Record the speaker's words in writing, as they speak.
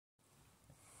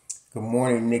Good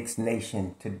morning, Knicks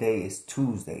Nation. Today is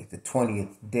Tuesday, the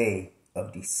 20th day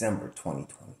of December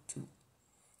 2022.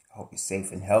 I hope you're safe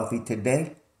and healthy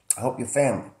today. I hope your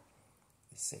family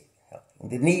is safe and healthy. And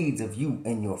the needs of you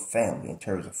and your family in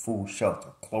terms of food, shelter,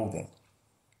 clothing,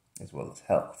 as well as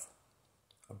health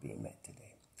are being met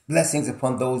today. Blessings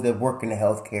upon those that work in the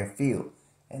healthcare field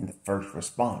and the first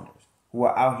responders who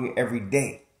are out here every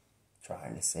day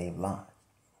trying to save lives.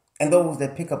 And those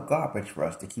that pick up garbage for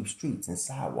us to keep streets and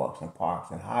sidewalks and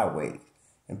parks and highways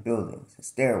and buildings and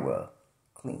stairwells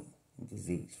clean and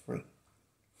disease-free.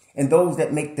 And those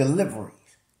that make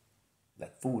deliveries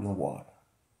like food and water,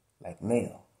 like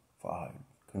mail for our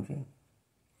convenience.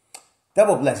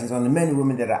 Double blessings on the men and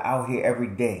women that are out here every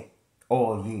day,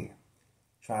 all year,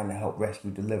 trying to help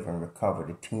rescue, deliver, and recover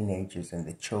the teenagers and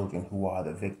the children who are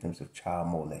the victims of child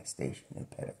molestation and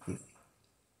pedophilia.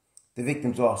 The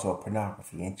victims also of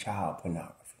pornography and child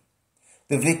pornography.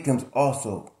 The victims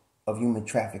also of human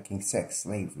trafficking, sex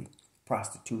slavery,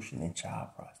 prostitution, and child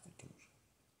prostitution.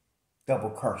 Double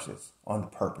curses on the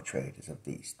perpetrators of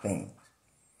these things.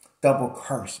 Double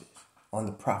curses on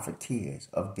the profiteers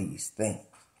of these things.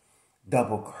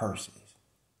 Double curses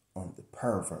on the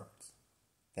perverts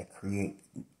that create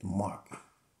the market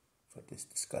for this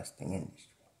disgusting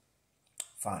industry.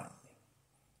 Finally,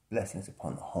 blessings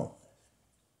upon the homeless.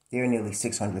 There are nearly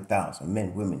 600,000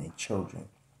 men, women, and children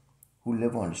who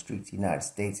live on the streets of the United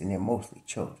States, and they're mostly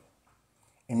children.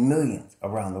 And millions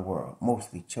around the world,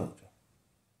 mostly children,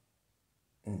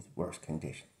 in the worst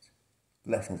conditions.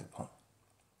 Blessings upon them,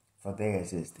 for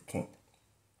theirs is the kingdom.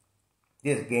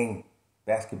 There's a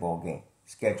basketball game,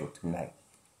 scheduled tonight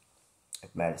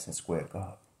at Madison Square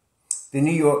Garden. The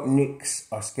New York Knicks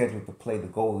are scheduled to play the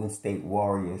Golden State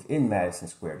Warriors in Madison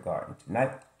Square Garden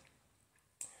tonight.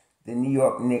 The New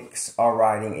York Knicks are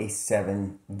riding a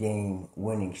 7-game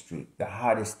winning streak, the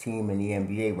hottest team in the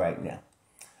NBA right now.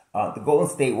 The Golden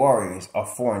State Warriors are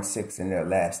 4-6 in their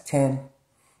last 10.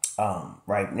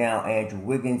 Right now, Andrew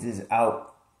Wiggins is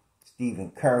out. Stephen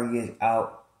Curry is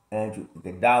out. Andrew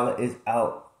Iguodala is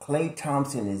out. Klay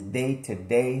Thompson is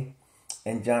day-to-day.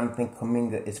 And Jonathan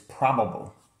Kuminga is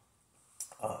probable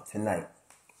tonight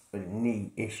with a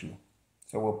knee issue.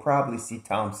 So we'll probably see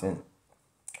Thompson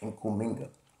and Kuminga.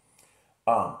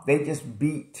 They just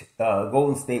beat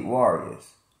Golden State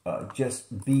Warriors.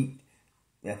 Just beat,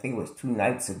 I think it was 2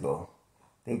 nights ago.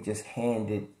 They just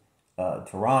handed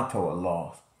Toronto a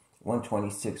loss,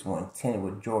 126-110,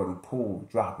 with Jordan Poole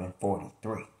dropping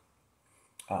 43.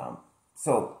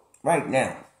 So right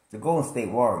now, the Golden State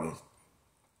Warriors,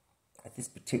 at this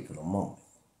particular moment,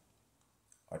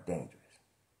 are dangerous.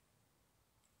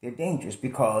 They're dangerous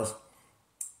because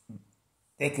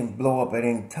they can blow up at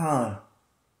any time.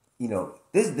 You know,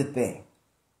 this is the thing.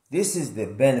 This is the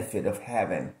benefit of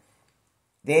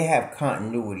they have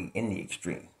continuity in the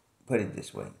extreme. Put it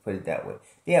this way, put it that way.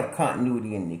 They have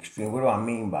continuity in the extreme. What do I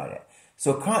mean by that?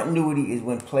 So continuity is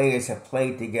when players have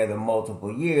played together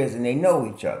multiple years and they know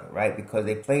each other, right? Because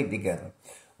they played together.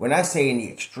 When I say in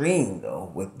the extreme,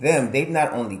 though, with them, they've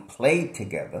not only played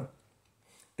together,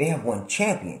 they have won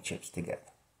championships together.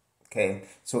 Okay,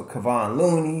 so Kevon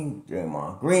Looney,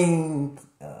 Draymond Green,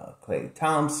 Klay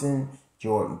Thompson,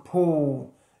 Jordan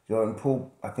Poole. Jordan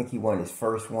Poole, I think he won his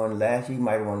first one last year. He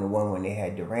might have won the one when they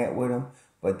had Durant with him.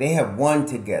 But they have won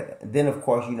together. And then, of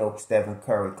course, you know, Stephen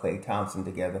Curry, Klay Thompson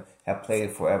together, have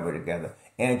played forever together.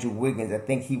 Andrew Wiggins, I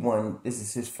think he won, this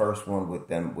is his first one with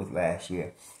them with last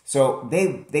year. So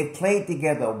they played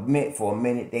together for a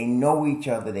minute. They know each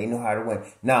other. They know how to win.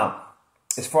 Now,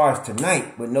 as far as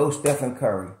tonight, with no Stephen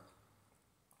Curry,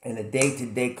 and a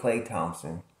day-to-day Klay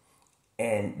Thompson,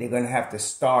 and they're going to have to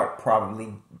start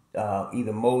probably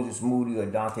either Moses Moody or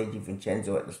Dante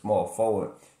DiVincenzo at the small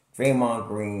forward, Draymond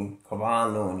Green,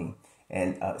 Kevon Looney,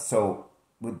 and so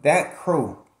with that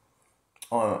crew,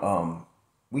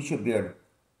 we should be able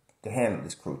to handle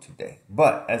this crew today.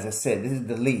 But as I said, this is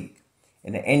the league,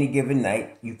 and at any given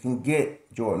night, you can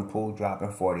get Jordan Poole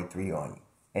dropping 43 on you,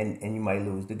 and you might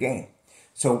lose the game.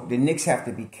 So the Knicks have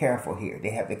to be careful here. They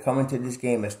have to come into this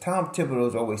game, as Tom Thibodeau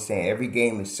is always saying, every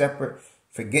game is separate.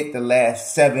 Forget the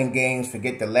last 7 games.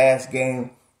 Forget the last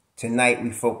game. Tonight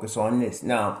we focus on this.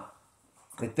 Now,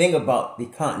 the thing about the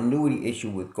continuity issue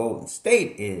with Golden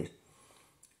State is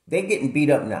they're getting beat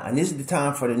up now. And this is the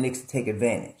time for the Knicks to take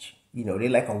advantage. You know, they're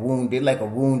like a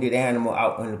wounded animal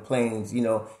out on the plains, you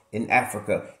know, in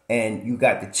Africa. And you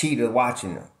got the cheetah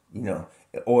watching them, you know,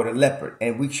 or the leopard.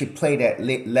 And we should play that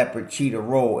leopard cheetah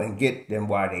role and get them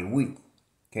while they weak.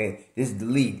 Okay, this is the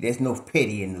league. There's no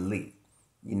pity in the league.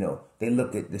 You know, they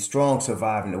look at the strong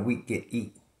survive and the weak get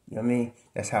eaten. You know what I mean?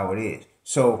 That's how it is.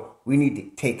 So we need to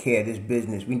take care of this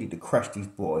business. We need to crush these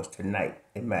boys tonight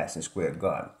in Madison Square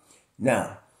Garden.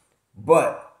 Now,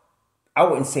 but I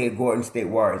wouldn't say the Golden State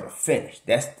Warriors are finished.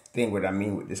 That's the thing what I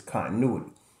mean with this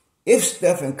continuity. If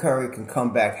Stephen Curry can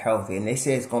come back healthy, and they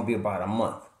say it's going to be about a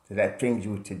month, so that brings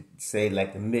you to say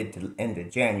like the mid to end of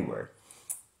January.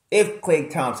 If Klay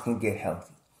Thompson can get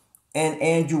healthy, and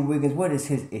Andrew Wiggins, what is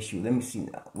his issue? Let me see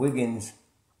now. Wiggins,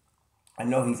 I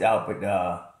know he's out, but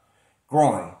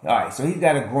groin. All right, so he's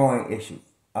got a groin issue.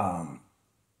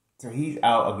 So he's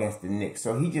out against the Knicks.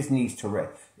 So he just needs to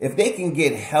rest. If they can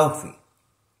get healthy,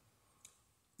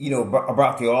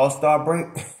 about the All-Star break,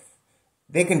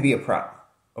 they can be a problem.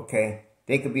 Okay,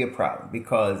 they could be a problem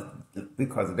because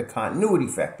of the continuity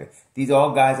factor. These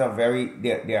all guys are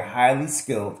they're highly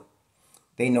skilled.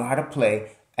 They know how to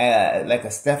play. Like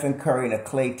a Stephen Curry and a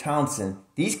Klay Thompson,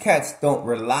 these cats don't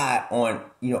rely on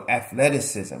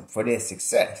athleticism for their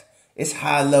success. It's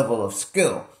high level of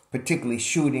skill, particularly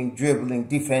shooting, dribbling,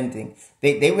 defending.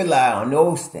 They rely on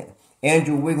those things.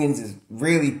 Andrew Wiggins has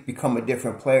really become a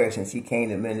different player since he came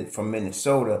from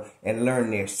Minnesota and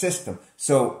learned their system.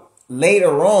 So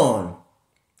later on,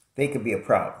 they could be a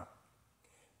problem.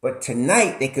 But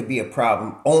tonight, they could be a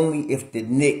problem only if the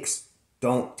Knicks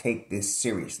don't take this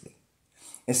seriously.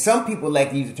 And some people like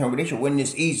to use the term, but they should win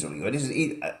this easily, or this is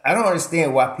easy. I don't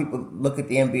understand why people look at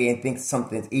the NBA and think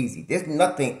something's easy. There's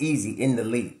nothing easy in the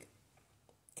league.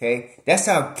 Okay? That's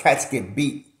how cats get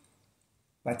beat.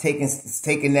 By taking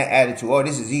that attitude, oh,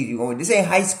 this is easy. This ain't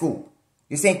high school.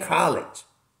 This ain't college.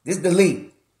 This is the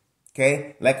league.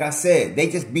 Okay? Like I said, they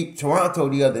just beat Toronto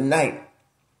the other night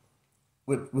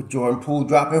with Jordan Poole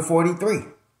dropping 43.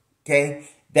 Okay?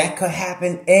 That could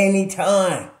happen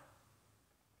anytime.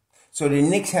 So the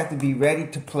Knicks have to be ready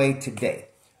to play today.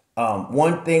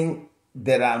 One thing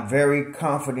that I'm very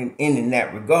confident in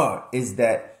that regard is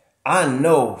that I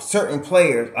know certain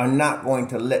players are not going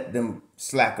to let them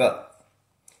slack up.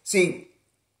 See,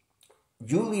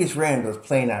 Julius Randle is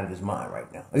playing out of his mind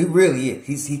right now. He really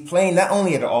is. He's playing not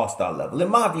only at the All-Star level. In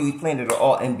my view, he's playing at the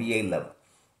All-NBA level.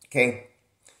 Okay?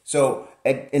 So,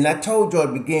 and I told y'all at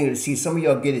the beginning of the season, some of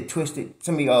y'all get it twisted.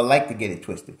 Some of y'all like to get it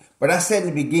twisted. But I said in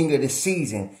the beginning of the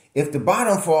season, if the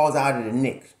bottom falls out of the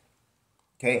Knicks,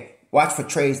 okay, watch for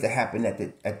trades to happen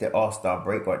at the All-Star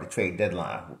break or at the trade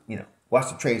deadline.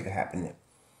 Watch the trades to happen there.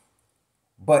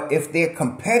 But if they're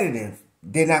competitive,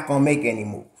 they're not going to make any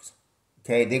moves.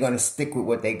 Okay, they're going to stick with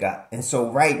what they got. And so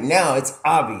right now, it's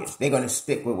obvious. They're going to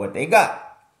stick with what they got.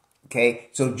 Okay,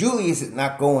 so Julius is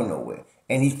not going nowhere.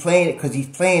 And he's playing it because he's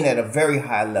playing at a very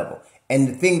high level. And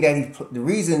the thing that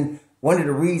one of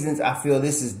the reasons I feel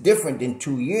this is different than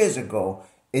 2 years ago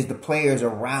is the players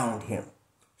around him.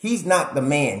 He's not the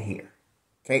man here.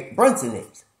 Okay, Brunson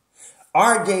is.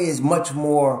 RJ is much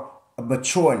more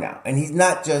mature now. And he's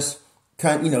not just,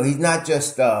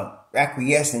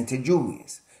 acquiescing to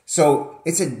Julius. So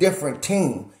it's a different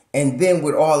team. And then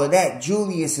with all of that,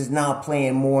 Julius is now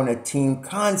playing more in a team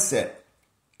concept.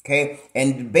 Okay.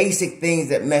 And the basic things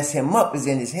that mess him up is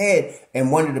in his head.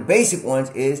 And one of the basic ones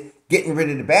is getting rid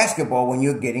of the basketball when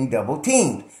you're getting double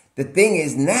teamed. The thing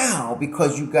is now,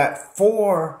 because you got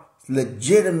 4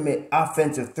 legitimate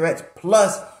offensive threats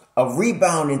plus a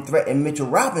rebounding threat in Mitchell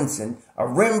Robinson, a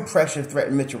rim pressure threat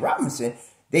in Mitchell Robinson,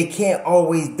 they can't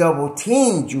always double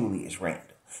team Julius Randle.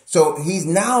 So he's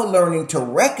now learning to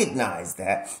recognize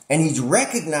that, and he's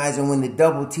recognizing when the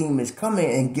double team is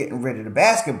coming and getting rid of the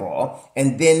basketball.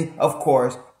 And then, of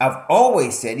course, I've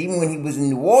always said, even when he was in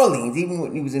New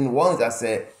Orleans, I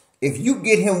said, if you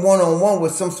get him one-on-one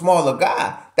with some smaller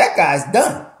guy, that guy's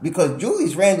done. Because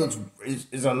Julius Randle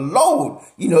is a load,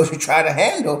 to try to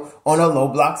handle on a low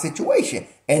block situation.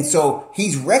 And so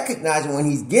he's recognizing when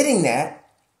he's getting that,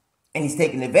 and he's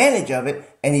taking advantage of it,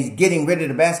 and he's getting rid of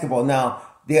the basketball. Now,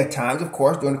 there are times, of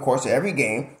course, during the course of every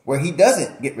game where he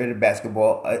doesn't get rid of the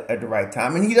basketball at the right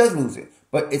time, and he does lose it.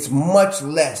 But it's much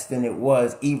less than it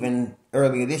was even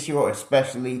earlier this year, or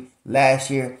especially last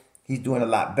year. He's doing a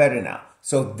lot better now.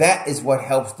 So that is what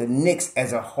helps the Knicks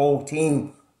as a whole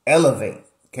team elevate,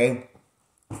 okay?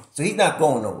 So he's not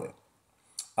going nowhere.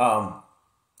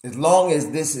 As long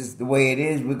as this is the way it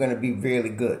is, we're going to be really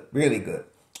good, really good.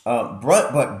 But I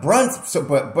brought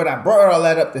all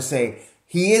that up to say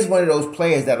he is one of those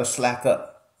players that'll slack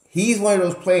up. He's one of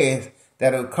those players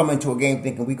that'll come into a game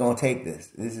thinking we're going to take this.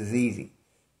 This is easy.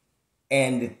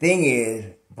 And the thing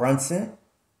is, Brunson,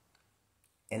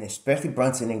 and especially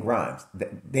Brunson and Grimes,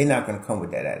 they're not going to come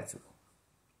with that attitude.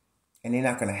 And they're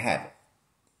not going to have it.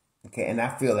 Okay, and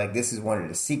I feel like this is one of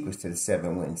the secrets to the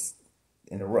 7 wins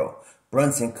in a row.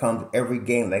 Brunson comes every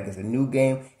game like it's a new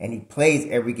game, and he plays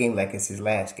every game like it's his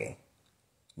last game.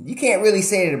 You can't really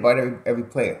say that about every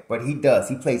player, but he does.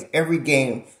 He plays every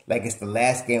game like it's the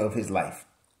last game of his life.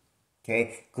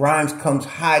 Okay? Grimes comes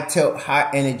high tilt, high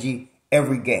energy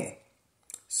every game.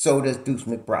 So does Deuce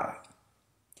McBride.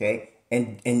 Okay?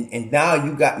 And now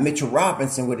you got Mitchell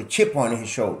Robinson with a chip on his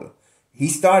shoulder. He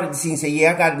started the season saying,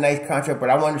 yeah, I got a nice contract, but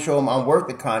I want to show him I'm worth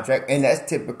the contract. And that's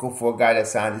typical for a guy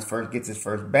that gets his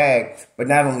first bag. But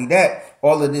not only that,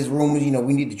 all of these rumors,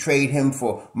 we need to trade him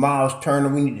for Miles Turner.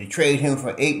 We need to trade him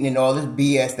for Ayton and all this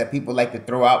BS that people like to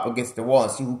throw out against the wall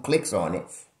and see who clicks on it.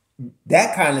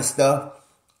 That kind of stuff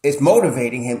is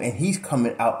motivating him, and he's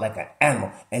coming out like an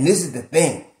animal. And this is the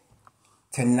thing.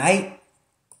 Tonight,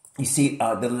 you see,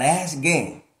 the last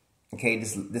game, okay,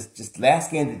 this last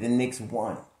game that the Knicks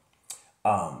won,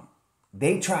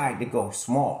 they tried to go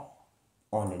small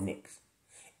on the Knicks.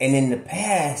 And in the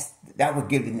past, that would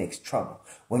give the Knicks trouble.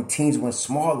 When teams went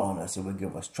small on us, it would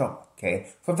give us trouble, okay,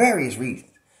 for various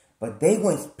reasons. But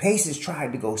Pacers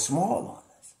tried to go small on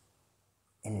us,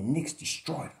 and the Knicks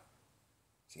destroyed them,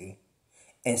 see?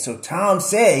 And so Tom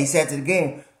said, he said to the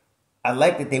game, I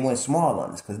like that they went small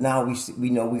on us because now we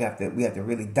know we have to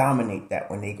really dominate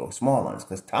that when they go small on us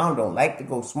because Tom don't like to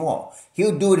go small.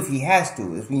 He'll do it if he has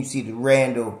to. If you see the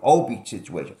Randall Obi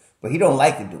situation, but he don't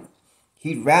like to do it.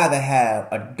 He'd rather have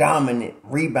a dominant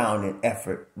rebounding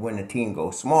effort when the team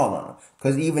goes small on him.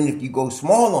 Because even if you go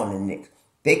small on the Knicks,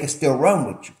 they can still run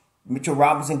with you. Mitchell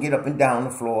Robinson get up and down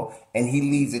the floor, and he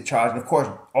leads the charge. And of course,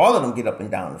 all of them get up and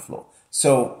down the floor.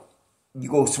 So you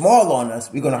go small on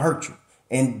us, we're gonna hurt you.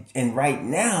 And right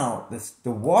now,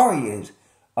 the Warriors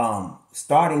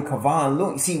starting Kevon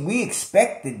Looney. See, we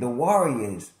expected the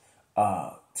Warriors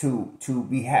to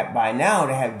be by now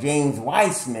to have James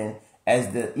Wiseman as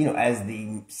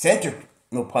the center,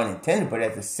 no pun intended, but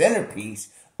as the centerpiece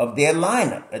of their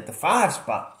lineup at the 5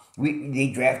 spot.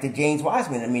 They drafted James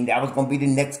Wiseman. I mean, that was going to be the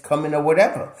next coming or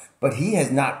whatever. But he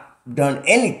has not done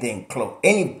anything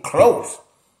close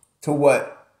to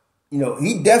what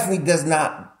he definitely does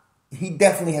not. He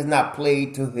definitely has not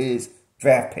played to his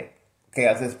draft pick. Okay,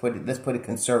 let's put it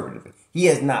conservatively. He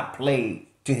has not played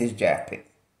to his draft pick.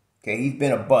 Okay, he's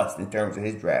been a bust in terms of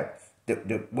his draft,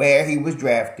 where he was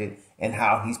drafted and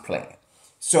how he's playing.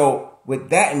 So with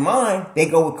that in mind, they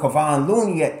go with Kevon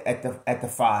Looney at the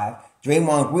 5.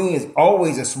 Draymond Green is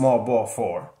always a small ball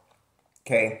forward.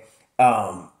 Okay,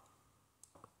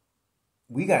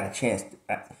 we got a chance.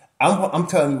 I'm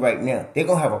telling you right now, they're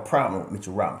gonna have a problem with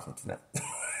Mitchell Robinson tonight.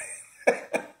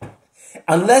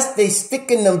 Unless they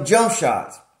stick in them jump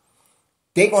shots,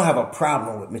 they're going to have a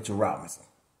problem with Mitchell Robinson.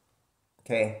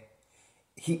 Okay?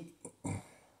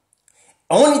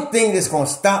 Only thing that's going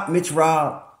to stop Mitch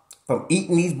Rob from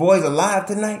eating these boys alive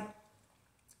tonight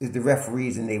is the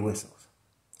referees and their whistles.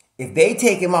 If they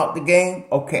take him out the game,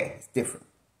 okay, it's different.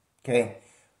 Okay?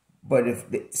 But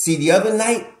the other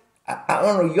night, I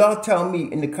don't know, y'all tell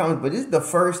me in the comments, but this is the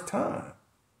first time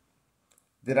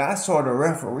that I saw the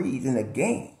referees in a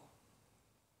game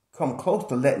come close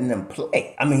to letting them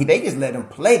play. I mean, they just let them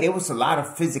play. There was a lot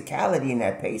of physicality in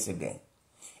that Pacer game.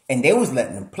 And they was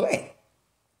letting them play.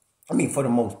 I mean, for the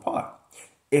most part.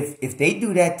 If they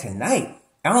do that tonight,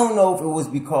 I don't know if it was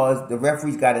because the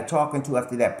referees got a talking to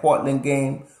after that Portland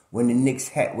game when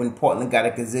Portland got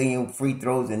a gazillion free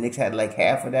throws and Knicks had like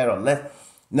half of that or less.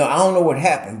 No, I don't know what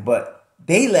happened, but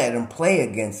they let them play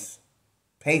against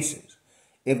Pacers.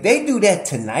 If they do that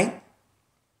tonight,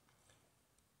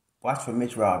 watch for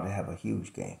Mitch Rob to have a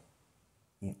huge game.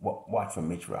 Watch for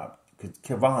Mitch Rob. Because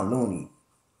Kevon Looney,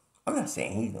 I'm not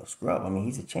saying he's no scrub. I mean,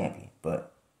 he's a champion.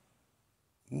 But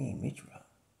he ain't Mitch Rob.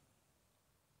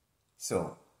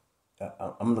 So,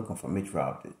 I'm looking for Mitch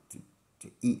Rob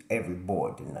to eat every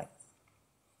board tonight.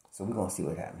 So, we're going to see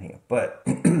what happens here. But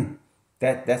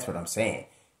that's what I'm saying.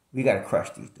 We got to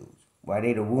crush these dudes. While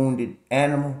they the wounded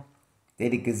animal, they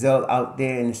the gazelle out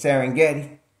there in the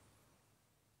Serengeti,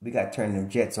 we got to turn them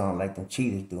jets on like them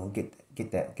cheetahs do and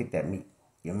get that meat.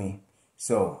 You know what I mean?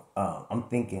 So I'm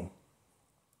thinking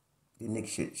the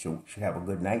Knicks should have a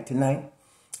good night tonight.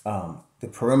 The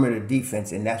perimeter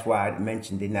defense, and that's why I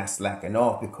mentioned they're not slacking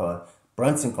off because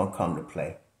Brunson going to come to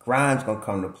play. Grimes going to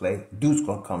come to play. Deuce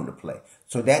going to come to play.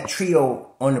 So that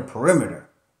trio on the perimeter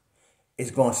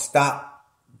is going to stop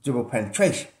dribble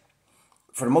penetration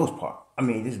for the most part. I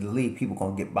mean, this is the league. People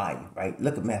going to get by you, right?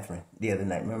 Look at Mathurin the other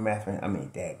night. Remember Mathurin? I mean,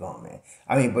 daggone, man.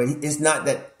 I mean, but it's not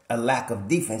that a lack of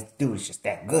defense. Dude, it's just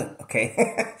that good, okay?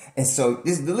 And so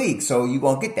this is the league, so you're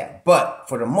going to get that. But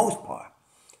for the most part,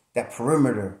 that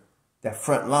perimeter, that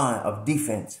front line of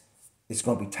defense is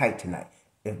going to be tight tonight.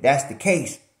 If that's the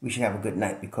case, we should have a good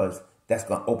night because that's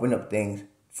going to open up things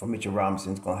for Mitchell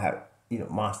Robinson's going to have,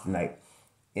 monster night.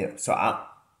 So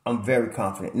I'm very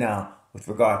confident. Now, with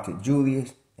regard to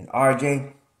Julius and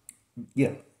RJ,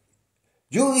 yeah,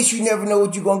 Julius, you never know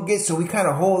what you're going to get, so we kind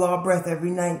of hold our breath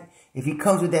every night. If he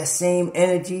comes with that same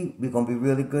energy, we're going to be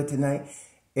really good tonight.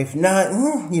 If not,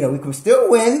 we can still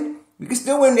win. We can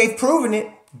still win. They've proven it.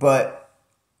 But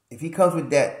if he comes with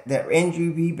that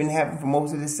injury he's been having for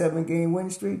most of the 7-game win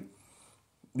streak,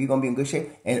 we're going to be in good shape.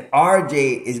 And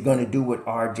RJ is going to do what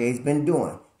RJ's been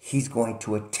doing. He's going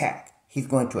to attack. He's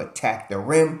going to attack the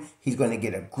rim. He's going to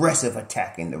get aggressive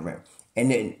attacking the rim. And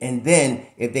then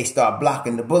if they start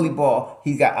blocking the bully ball,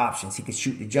 he's got options. He can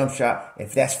shoot the jump shot.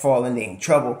 If that's falling, they in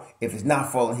trouble. If it's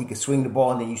not falling, he can swing the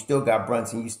ball. And then you still got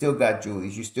Brunson. You still got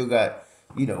Julius. You still got,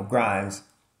 Grimes.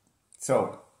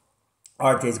 So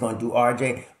RJ's going to do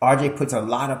RJ. RJ puts a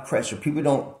lot of pressure. People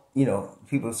don't,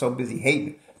 people are so busy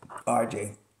hating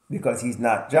RJ because he's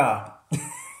not Ja.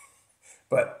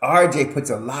 But RJ puts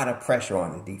a lot of pressure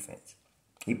on the defense.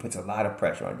 He puts a lot of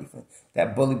pressure on defense.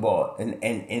 That bully ball, and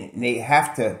they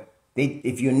have to.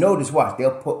 If you notice, watch,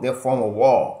 they'll form a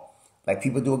wall like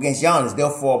people do against Giannis. They'll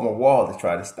form a wall to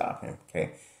try to stop him.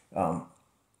 Okay,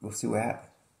 we'll see what happens.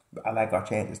 But I like our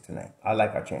chances tonight. I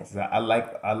like our chances. I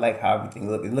like how everything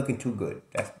looks. It's looking too good.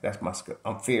 That's my skill.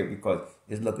 I'm feared because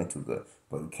it's looking too good.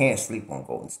 But we can't sleep on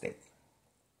Golden State.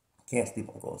 Can't sleep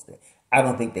on Golden State. I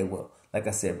don't think they will. Like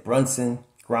I said, Brunson,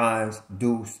 Grimes,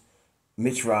 Deuce,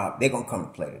 Mitch Rob, they're going to come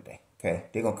to play today, okay?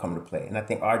 They're going to come to play, and I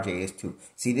think RJ is too.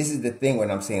 See, this is the thing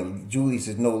when I'm saying Julius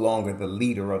is no longer the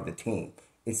leader of the team.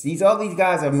 All these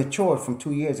guys have matured from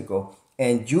 2 years ago,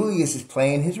 and Julius is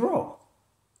playing his role,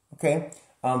 okay?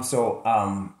 I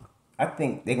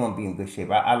think they're going to be in good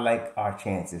shape. I like our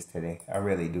chances today. I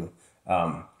really do.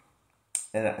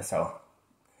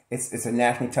 It's a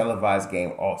nationally televised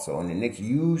game also, and the Knicks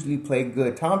usually play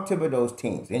good. Tom Thibodeau's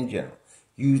teams, in general,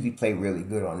 usually play really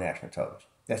good on national television.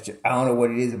 I don't know what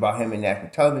it is about him in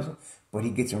national television, but he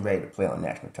gets him ready to play on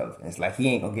national television. It's like he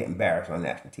ain't going to get embarrassed on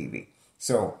national TV.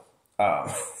 So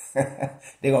they're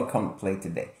going to come to play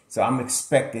today. So I'm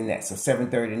expecting that. So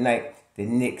 7:30 tonight, the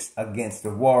Knicks against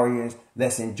the Warriors.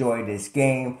 Let's enjoy this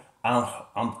game.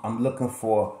 I'm looking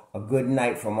for a good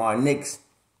night from our Knicks.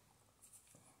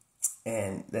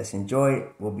 And let's enjoy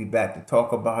it. We'll be back to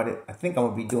talk about it. I think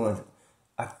I'm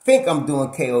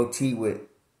doing KOT with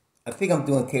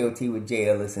Jay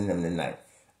Ellis and them tonight.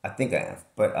 I think I am.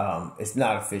 But it's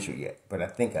not official yet. But I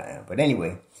think I am. But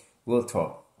anyway, we'll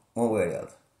talk one way or the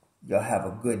other. Y'all have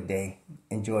a good day.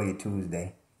 Enjoy your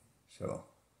Tuesday. So.